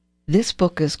This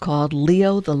book is called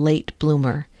Leo the Late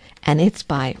Bloomer, and it's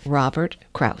by Robert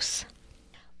Krause.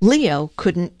 Leo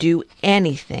couldn't do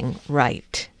anything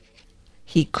right.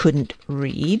 He couldn't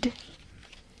read.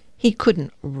 He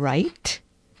couldn't write.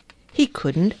 He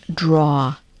couldn't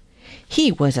draw.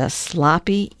 He was a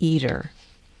sloppy eater,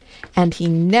 and he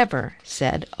never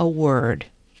said a word.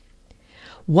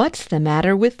 "What's the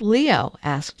matter with Leo?"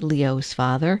 asked Leo's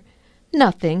father.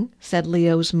 "Nothing," said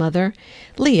Leo's mother.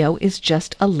 "Leo is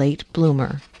just a late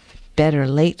bloomer." Better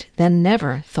late than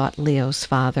never, thought Leo's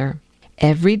father.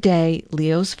 Every day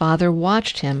Leo's father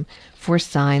watched him for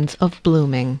signs of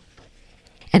blooming.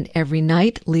 And every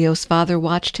night Leo's father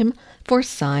watched him for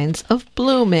signs of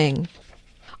blooming.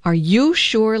 "Are you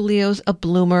sure Leo's a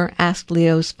bloomer?" asked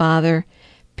Leo's father.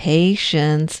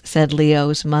 "Patience," said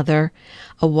Leo's mother.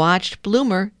 "A watched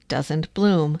bloomer doesn't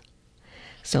bloom."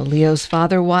 So Leo's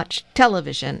father watched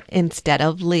television instead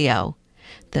of Leo.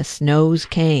 The snows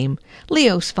came.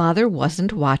 Leo's father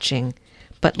wasn't watching,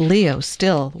 but Leo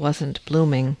still wasn't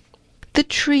blooming. The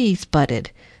trees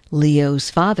budded. Leo's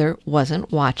father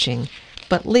wasn't watching,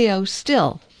 but Leo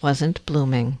still wasn't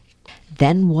blooming.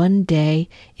 Then one day,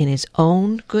 in his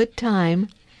own good time,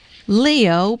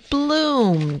 Leo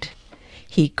bloomed.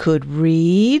 He could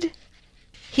read.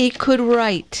 He could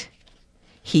write.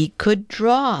 He could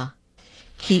draw.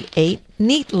 He ate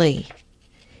neatly.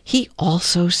 He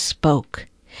also spoke,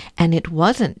 and it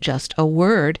wasn't just a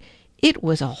word, it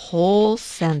was a whole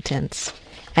sentence.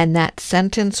 And that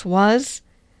sentence was,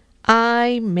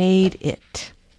 "I made it."